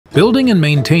Building and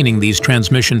maintaining these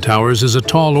transmission towers is a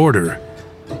tall order.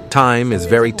 Time is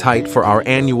very tight for our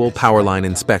annual Powerline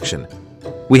inspection.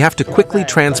 We have to quickly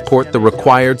transport the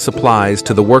required supplies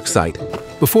to the worksite.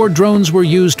 Before drones were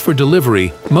used for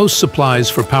delivery, most supplies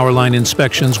for Powerline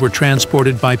inspections were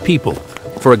transported by people.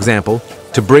 For example,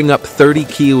 to bring up 30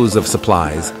 kilos of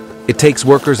supplies, it takes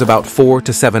workers about 4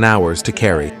 to 7 hours to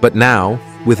carry. But now,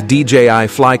 with DJI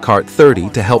FlyCart 30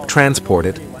 to help transport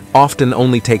it, often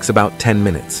only takes about 10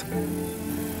 minutes.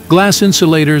 Glass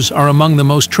insulators are among the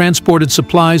most transported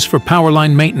supplies for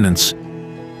Powerline maintenance.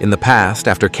 In the past,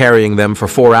 after carrying them for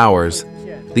 4 hours,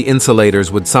 the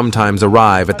insulators would sometimes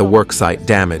arrive at the worksite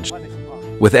damaged.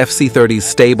 With FC30's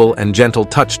stable and gentle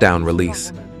touchdown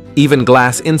release, even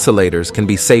glass insulators can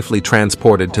be safely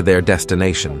transported to their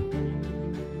destination.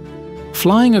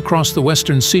 Flying across the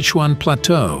western Sichuan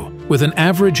Plateau, with an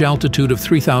average altitude of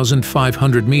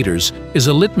 3,500 meters, is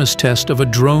a litmus test of a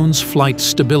drone's flight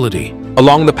stability.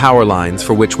 Along the power lines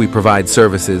for which we provide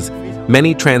services,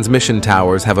 many transmission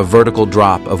towers have a vertical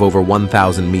drop of over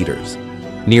 1,000 meters.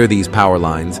 Near these power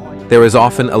lines, there is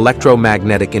often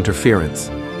electromagnetic interference.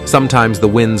 Sometimes the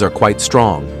winds are quite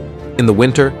strong. In the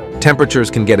winter, temperatures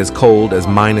can get as cold as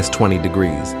 -20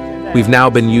 degrees. We've now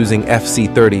been using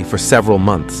FC30 for several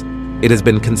months. It has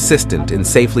been consistent in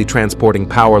safely transporting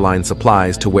Powerline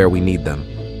supplies to where we need them.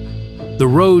 The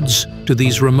roads to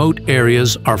these remote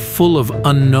areas are full of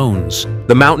unknowns.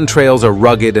 The mountain trails are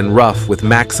rugged and rough with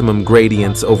maximum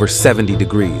gradients over 70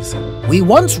 degrees. We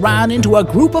once ran into a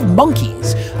group of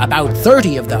monkeys, about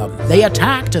 30 of them. They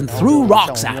attacked and threw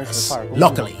rocks at us.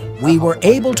 Luckily, we were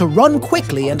able to run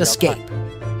quickly and escape.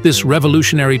 This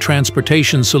revolutionary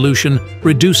transportation solution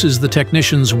reduces the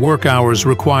technicians' work hours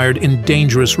required in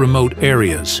dangerous remote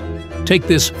areas. Take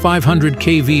this 500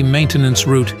 kV maintenance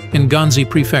route in Ganzi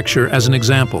Prefecture as an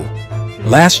example.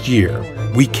 Last year,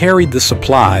 we carried the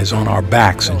supplies on our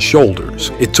backs and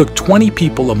shoulders. It took 20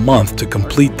 people a month to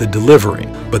complete the delivery.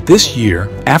 But this year,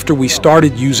 after we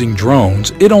started using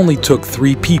drones, it only took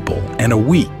 3 people and a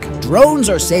week. Drones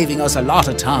are saving us a lot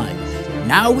of time.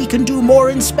 Now we can do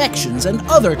more inspections and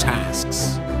other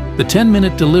tasks. The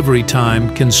 10-minute delivery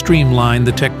time can streamline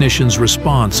the technician's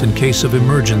response in case of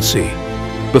emergency.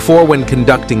 Before, when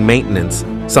conducting maintenance,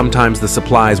 sometimes the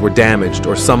supplies were damaged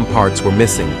or some parts were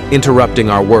missing, interrupting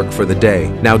our work for the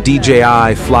day. Now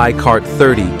DJI FlyCart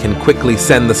 30 can quickly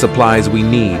send the supplies we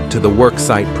need to the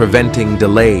worksite, preventing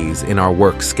delays in our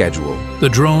work schedule. The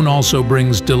drone also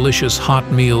brings delicious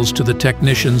hot meals to the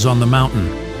technicians on the mountain.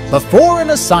 Before,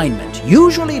 an assignment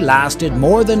usually lasted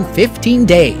more than 15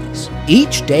 days.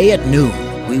 Each day at noon,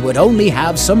 we would only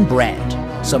have some bread,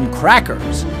 some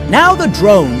crackers. Now the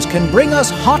drones can bring us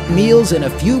hot meals in a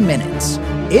few minutes.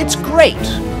 It's great.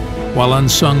 While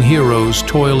unsung heroes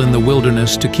toil in the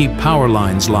wilderness to keep power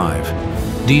lines live,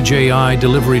 DJI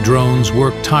delivery drones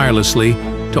work tirelessly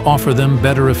to offer them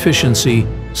better efficiency,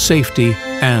 safety,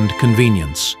 and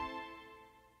convenience.